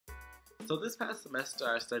So this past semester,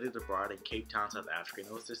 I studied abroad in Cape Town, South Africa, and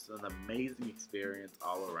it was just an amazing experience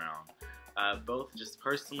all around. Both just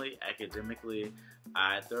personally, academically,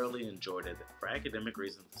 I thoroughly enjoyed it. For academic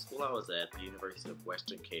reasons, the school I was at, the University of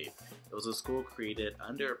Western Cape, it was a school created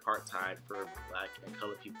under apartheid for Black and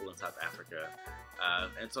colored people in South Africa.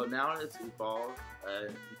 And so now it's evolved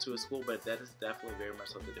into a school, but that is definitely very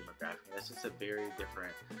much so the demographic. That's just a very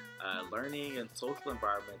different learning and social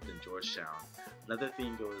environment than Georgetown. Another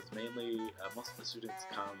thing was mainly most of the students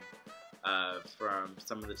come from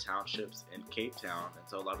some of the townships in Cape Town, and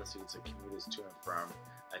so a lot of students are commuters to and from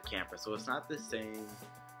campus. So it's not the same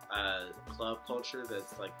club culture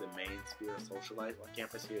that's like the main sphere of social life on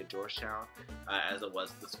campus here at Georgetown as it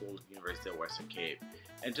was at the school at the University of Western Cape.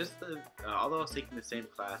 And just although I was taking the same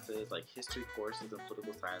classes like history courses and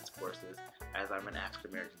political science courses as I'm an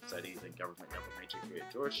African American Studies and government double major here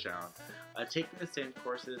at Georgetown, taking the same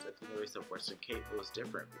courses at the University of Western Cape was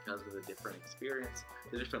different because of the different experience,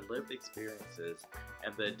 the different lived experiences,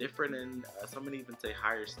 and the different and some would even say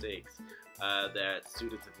higher stakes that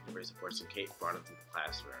students at the University of Western Cape brought into the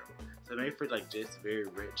classroom. So it made for like just very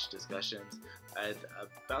rich discussions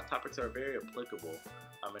about topics that are very applicable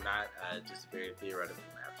and not just very theoretical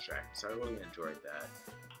and abstract. So I really enjoyed that.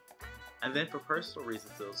 And then for personal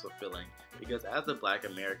reasons, it was fulfilling because as a Black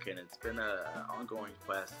American, it's been an ongoing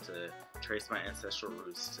quest to trace my ancestral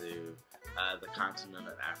roots to the continent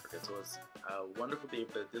of Africa. So it's wonderful to be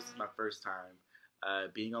able to, this is my first time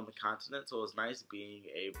being on the continent, so it was nice being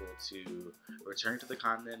able to return to the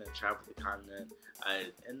continent and travel the continent.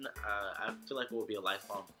 And I feel like it will be a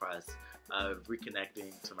lifelong quest of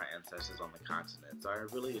reconnecting to my ancestors on the continent. So I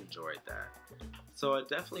really enjoyed that. So I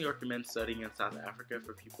definitely recommend studying in South Africa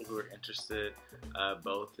for people who are interested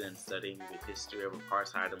both in studying the history of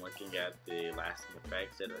apartheid and looking at the lasting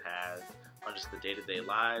effects that it has on just the day-to-day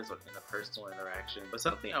lives, on interpersonal interaction. But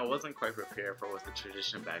something I wasn't quite prepared for was the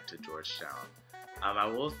transition back to Georgetown. I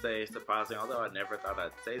will say, surprisingly, although I never thought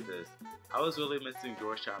I'd say this, I was really missing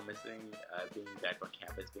Georgetown, missing being back on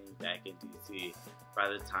campus, being back in DC by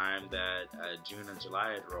the time that June and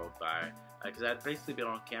July had rolled by. Because I'd basically been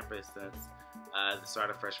on campus since the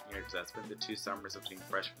start of freshman year, because I spent the 2 summers between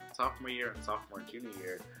freshman and sophomore year and sophomore and junior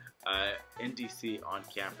year in DC on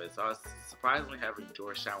campus. So I was surprisingly having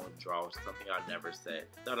Georgetown withdrawal, which is something thought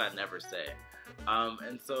I'd never say.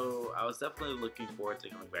 And so I was definitely looking forward to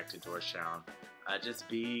coming back to Georgetown. Just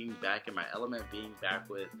being back in my element, being back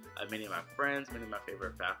with many of my friends, many of my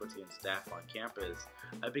favorite faculty and staff on campus,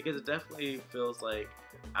 because it definitely feels like,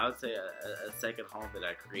 I would say, a second home that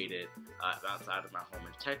I created outside of my home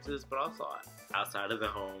in Texas, but also outside of the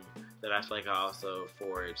home that I feel like I also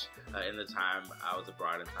forged in the time I was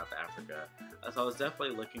abroad in South Africa. So I was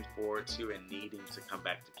definitely looking forward to and needing to come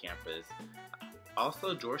back to campus.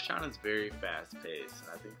 Also, Georgetown is very fast-paced, and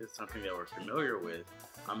I think that's something that we're familiar with.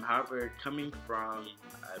 However, coming from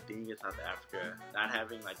being in South Africa, not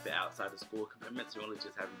having like the outside of school commitments, really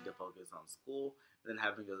just having to focus on school, and then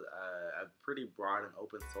having a pretty broad and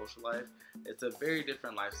open social life, it's a very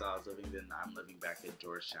different lifestyle as living than I'm living back in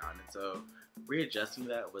Georgetown. And so readjusting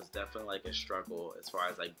that was definitely like a struggle as far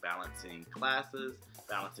as like balancing classes,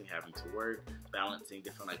 balancing having to work, balancing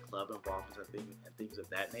different like club involvements and things of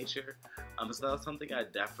that nature. So that was something I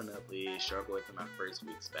definitely struggled with in my first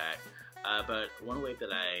weeks back. But one way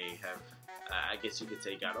that I have, I guess you could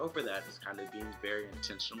say, got over that is kind of being very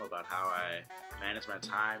intentional about how I manage my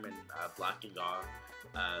time and blocking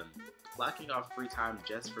off free time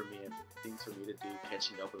just for me and things for me to do,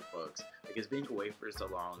 catching up with folks. Because being away for so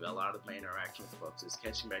long, a lot of my interaction with folks is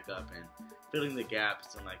catching back up and filling the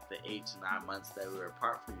gaps in like the 8 to 9 months that we were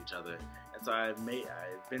apart from each other. And so I've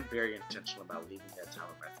been very intentional about leaving that time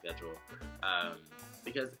on my schedule.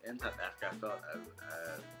 Because in South Africa, I felt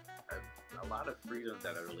a lot of freedom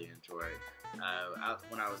that I really enjoyed.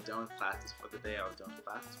 When I was done with classes for the day, I was done with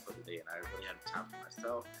classes for the day, and I really had time for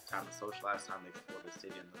myself, time to socialize, time to explore the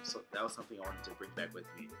city. And so that was something I wanted to bring back with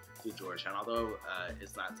me to Georgetown. Although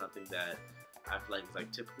it's not something that I feel like is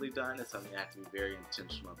like typically done, it's something I have to be very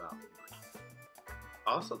intentional about.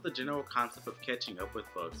 Also, the general concept of catching up with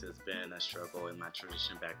folks has been a struggle in my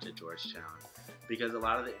transition back to Georgetown, because a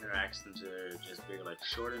lot of the interactions are just very like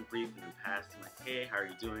short and brief and in passing, like, hey, how are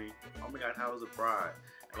you doing? Oh my god, how was abroad?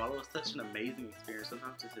 And while it was such an amazing experience,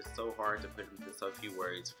 sometimes it's just so hard to put into so few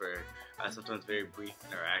words for sometimes very brief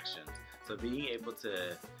interactions. So being able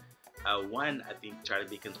to one, I think, try to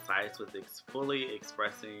be concise with fully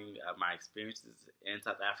expressing my experiences in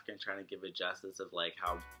South Africa and trying to give it justice of like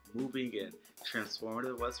how moving and transformative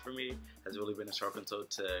it was for me has really been a struggle. And so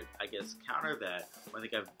to, I guess, counter that, one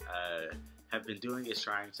thing I've have been doing is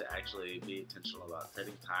trying to actually be intentional about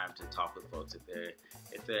setting time to talk with folks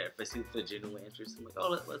if I see they're genuinely interested. I'm like,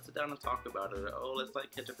 oh, let's sit down and talk about it. Or, oh, let's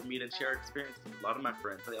like catch up and meet and share experiences. A lot of my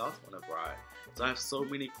friends, they also want to bride. So I have so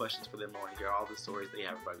many questions for them. I want to hear all the stories they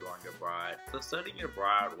have about going abroad. So studying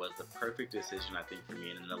abroad was the perfect decision, I think, for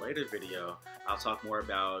me. And in a later video, I'll talk more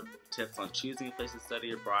about tips on choosing a place to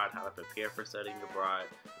study abroad, how to prepare for studying abroad,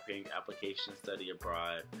 preparing applications to study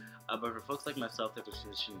abroad. But for folks like myself that are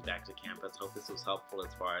transitioning back to campus, I hope this was helpful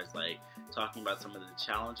as far as like talking about some of the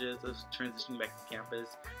challenges of transitioning back to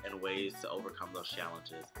campus and ways to overcome those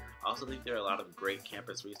challenges. I also think there are a lot of great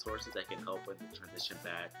campus resources that can help with the transition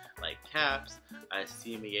back, like CAPS,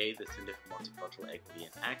 CMEA, the Center for Multicultural Equity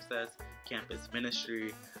and Access, Campus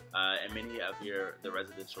Ministry, and many of the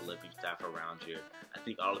residential living staff around you. I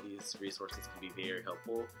think all of these resources can be very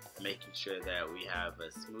helpful in making sure that we have a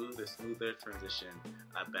smoother transition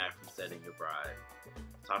back from studying abroad.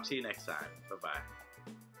 Talk to you next time. Bye-bye.